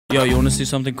Yo, you wanna see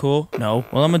something cool? No?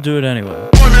 Well, I'm gonna do it anyway.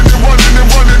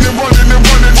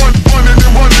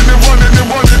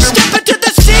 Step into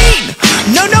the scene!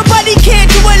 No, nobody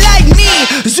can do it like me.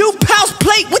 Zoop house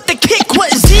plate with the kick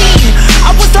cuisine.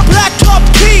 I was the blacktop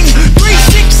king,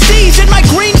 360s in my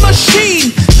green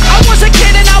machine. I was a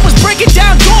kid and I was breaking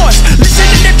down doors.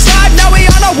 Listening to Tribe, now we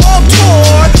on a world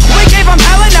tour. We gave them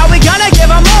hell and now we gonna give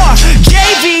them more.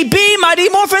 JVB, Mighty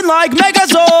Morphin like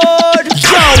Megazord.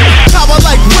 Yo, power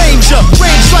like Ranger,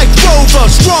 range like Rover,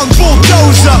 strong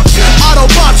bulldozer.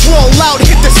 Autobots roll out,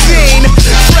 hit the scene.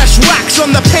 Fresh wax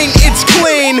on the paint, it's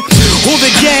clean. All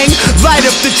the gang, light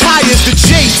up the tires. The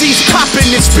Jay-Z's popping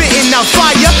and spitting out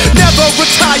fire. Never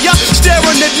retire, stare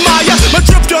and admire. My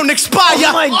drip don't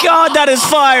expire. Oh my god, that is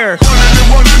fire!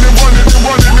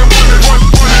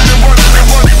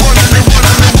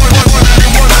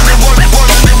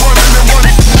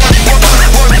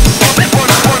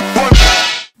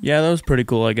 Yeah, that was pretty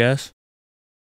cool, I guess.